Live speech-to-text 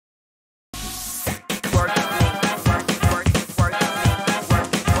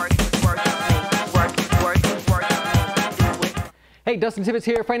Hey, Dustin Tibbetts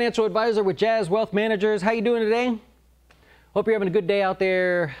here, financial advisor with Jazz Wealth Managers. How you doing today? Hope you're having a good day out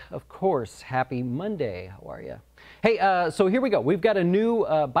there. Of course, happy Monday. How are you? Hey, so here we go. We've got a new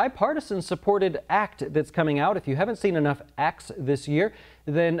bipartisan supported act that's coming out. If you haven't seen enough acts this year,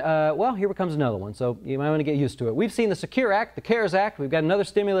 then, well, here comes another one. So you might want to get used to it. We've seen the Secure Act, the CARES Act. We've got another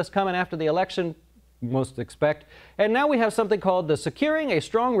stimulus coming after the election, most expect. And now we have something called the Securing a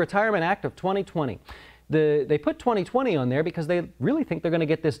Strong Retirement Act of 2020. They put 2020 on there because they really think they're going to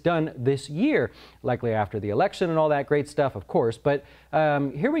get this done this year, likely after the election and all that great stuff, of course. But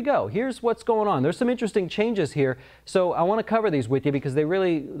here we go. Here's what's going on. There's some interesting changes here. So I want to cover these with you because they're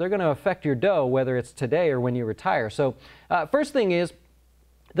going to affect your dough, whether it's today or when you retire. So first thing is,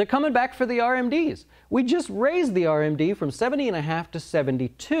 they're coming back for the RMDs. We just raised the RMD from 70.5 to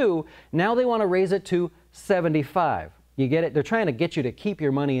 72. Now they want to raise it to 75. You get it? They're trying to get you to keep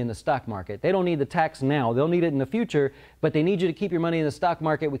your money in the stock market. They don't need the tax now. They'll need it in the future, but they need you to keep your money in the stock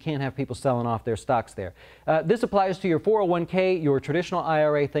market. We can't have people selling off their stocks there. This applies to your 401k, your traditional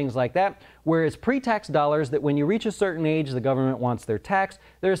IRA, things like that, where it's pre-tax dollars that when you reach a certain age, the government wants their tax.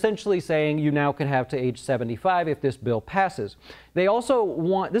 They're essentially saying you now could have to age 75 if this bill passes. They also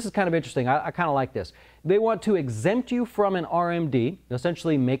want, this is kind of interesting, I kind of like this. They want to exempt you from an RMD,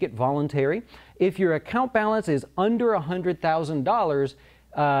 essentially make it voluntary, if your account balance is under $100,000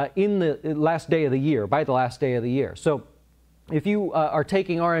 in the last day of the year, by the last day of the year. So if you are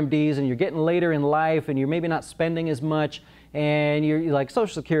taking RMDs and you're getting later in life and you're maybe not spending as much and you're like,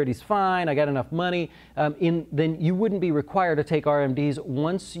 Social Security's fine, I got enough money, then you wouldn't be required to take RMDs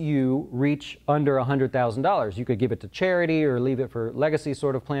once you reach under $100,000. You could give it to charity or leave it for legacy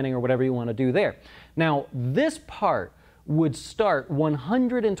sort of planning or whatever you want to do there. Now, this part would start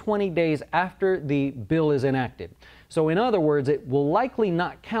 120 days after the bill is enacted. So in other words, it will likely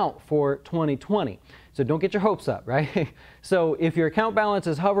not count for 2020. So don't get your hopes up, right? So if your account balance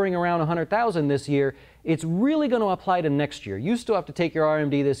is hovering around 100,000 this year, it's really going to apply to next year. You still have to take your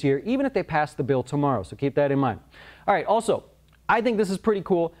RMD this year, even if they pass the bill tomorrow. So keep that in mind. All right. Also, I think this is pretty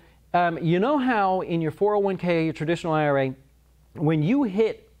cool. You know how in your 401k, your traditional IRA, when you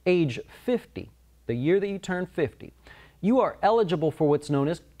hit age 50, the year that you turn 50, you are eligible for what's known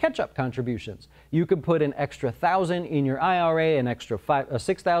as catch-up contributions. You could put an extra 1,000 in your IRA, an extra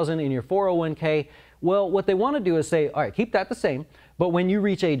 6,000 in your 401k. Well, what they want to do is say, all right, keep that the same, but when you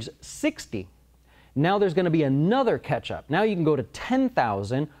reach age 60, now there's going to be another catch-up. Now you can go to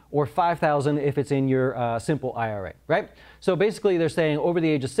 10,000 or 5,000 if it's in your simple IRA, right? So basically they're saying over the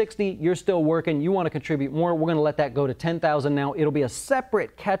age of 60, you're still working, you want to contribute more, we're going to let that go to 10,000 now. It'll be a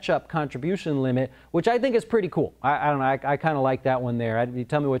separate catch-up contribution limit, which I think is pretty cool. I don't know, I kind of like that one there. You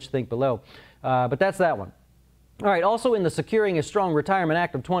tell me what you think below. But that's that one. All right, also in the Securing a Strong Retirement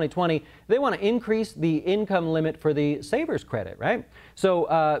Act of 2020, they want to increase the income limit for the savers credit, right? So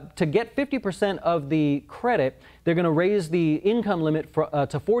to get 50% of the credit, they're going to raise the income limit to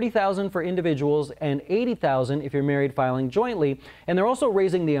 $40,000 for individuals and $80,000 if you're married filing jointly. And they're also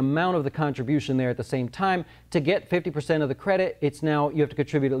raising the amount of the contribution there at the same time. To get 50% of the credit, it's now you have to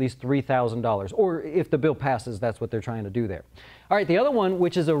contribute at least $3,000. Or if the bill passes, that's what they're trying to do there. All right, the other one,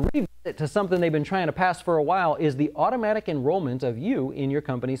 which is a revisit to something they've been trying to pass for a while, is the automatic enrollment of you in your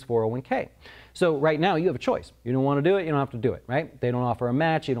company's 401k. So right now you have a choice. You don't want to do it, you don't have to do it, right? They don't offer a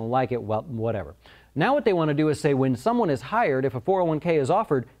match, you don't like it, well, whatever. Now what they want to do is say when someone is hired, if a 401k is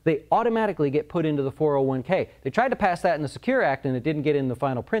offered, they automatically get put into the 401k. They tried to pass that in the Secure Act and it didn't get in the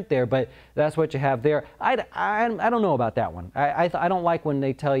final print there, but that's what you have there. I don't know about that one. I don't like when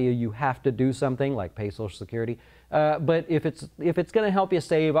they tell you you have to do something like pay Social Security. But if it's going to help you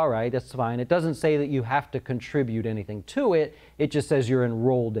save, all right, that's fine. It doesn't say that you have to contribute anything to it. It just says you're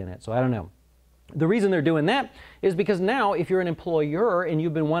enrolled in it. So I don't know. The reason they're doing that is because now if you're an employer and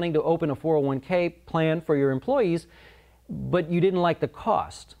you've been wanting to open a 401k plan for your employees, but you didn't like the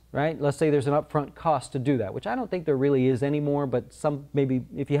cost, right? Let's say there's an upfront cost to do that, which I don't think there really is anymore, but maybe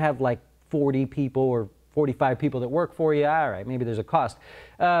if you have like 40 people or 45 people that work for you, all right, maybe there's a cost.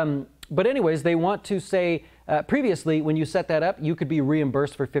 But anyways, they want to say previously when you set that up, you could be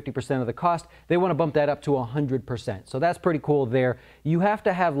reimbursed for 50% of the cost. They want to bump that up to 100%. So that's pretty cool there. You have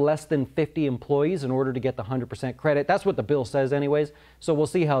to have less than 50 employees in order to get the 100% credit. That's what the bill says anyways. So we'll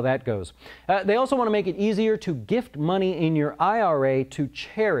see how that goes. They also want to make it easier to gift money in your IRA to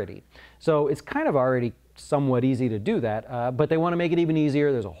charity. So it's kind of already somewhat easy to do that, but they want to make it even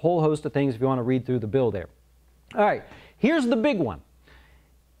easier. There's a whole host of things if you want to read through the bill there. All right, here's the big one.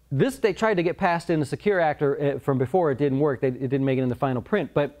 This they tried to get passed in the Secure Act from before. It didn't work. It didn't make it in the final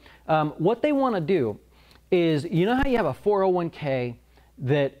print. But what they want to do is, you know how you have a 401k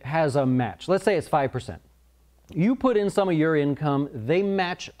that has a match? Let's say it's 5%. You put in some of your income, they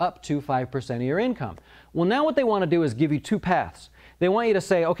match up to 5% of your income. Well, now what they want to do is give you two paths. They want you to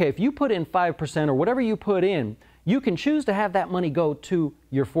say, okay, if you put in 5% or whatever you put in, you can choose to have that money go to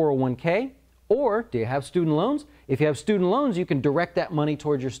your 401k, or do you have student loans? If you have student loans, you can direct that money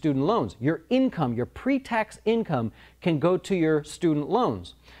towards your student loans. Your income, your pre-tax income, can go to your student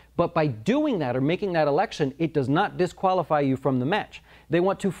loans. But by doing that or making that election, it does not disqualify you from the match. They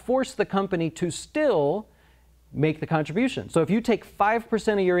want to force the company to still make the contribution. So if you take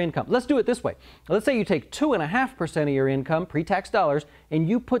 5% of your income, let's do it this way. Let's say you take 2.5% of your income, pre-tax dollars, and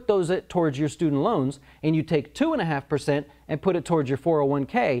you put those towards your student loans, and you take 2.5% and put it towards your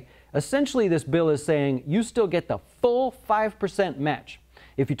 401k. Essentially, this bill is saying you still get the full 5% match.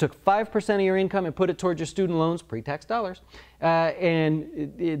 If you took 5% of your income and put it towards your student loans, pre-tax dollars,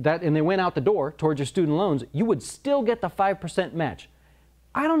 and they went out the door towards your student loans, you would still get the 5% match.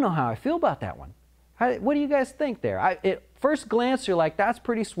 I don't know how I feel about that one. What do you guys think there? At first glance, you're like, that's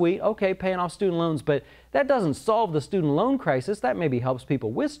pretty sweet. Okay, paying off student loans, but that doesn't solve the student loan crisis. That maybe helps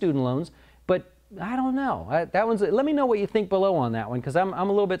people with student loans, but I don't know. Let me know what you think below on that one, because I'm a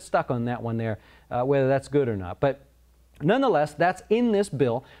little bit stuck on that one there, whether that's good or not. But nonetheless, that's in this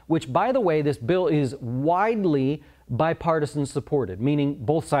bill, which, by the way, this bill is widely bipartisan supported, meaning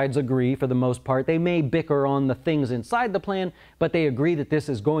both sides agree for the most part. They may bicker on the things inside the plan, but they agree that this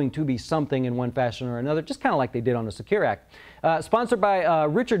is going to be something in one fashion or another, just kind of like they did on the Secure Act. Sponsored by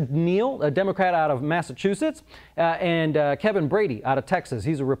Richard Neal, a Democrat out of Massachusetts, and Kevin Brady out of Texas.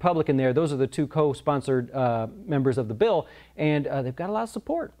 He's a Republican there. Those are the two co-sponsored members of the bill, and they've got a lot of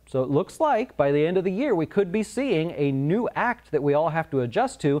support. So it looks like by the end of the year, we could be seeing a new act that we all have to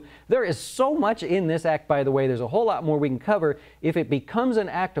adjust to. There is so much in this act, by the way. There's a whole lot more we can cover. If it becomes an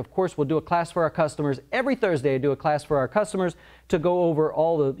act, of course, we'll do a class for our customers. Every Thursday, I do a class for our customers to go over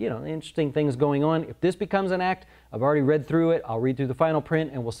all the interesting things going on. If this becomes an act, I've already read through it. I'll read through the final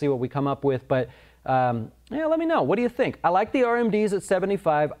print, and we'll see what we come up with. But yeah, let me know. What do you think? I like the RMDs at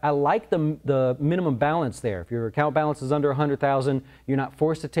 75. I like the minimum balance there. If your account balance is under 100,000, you're not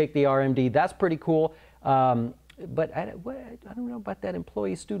forced to take the RMD. That's pretty cool. But I don't know about that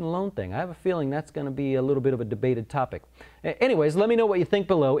employee student loan thing. I have a feeling that's going to be a little bit of a debated topic. Anyways, let me know what you think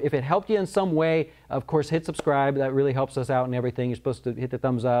below. If it helped you in some way, of course, hit subscribe. That really helps us out and everything. You're supposed to hit the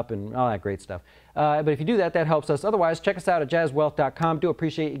thumbs up and all that great stuff. But if you do that, that helps us. Otherwise, check us out at jazzwealth.com. Do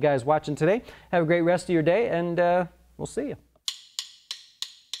appreciate you guys watching today. Have a great rest of your day, and we'll see you.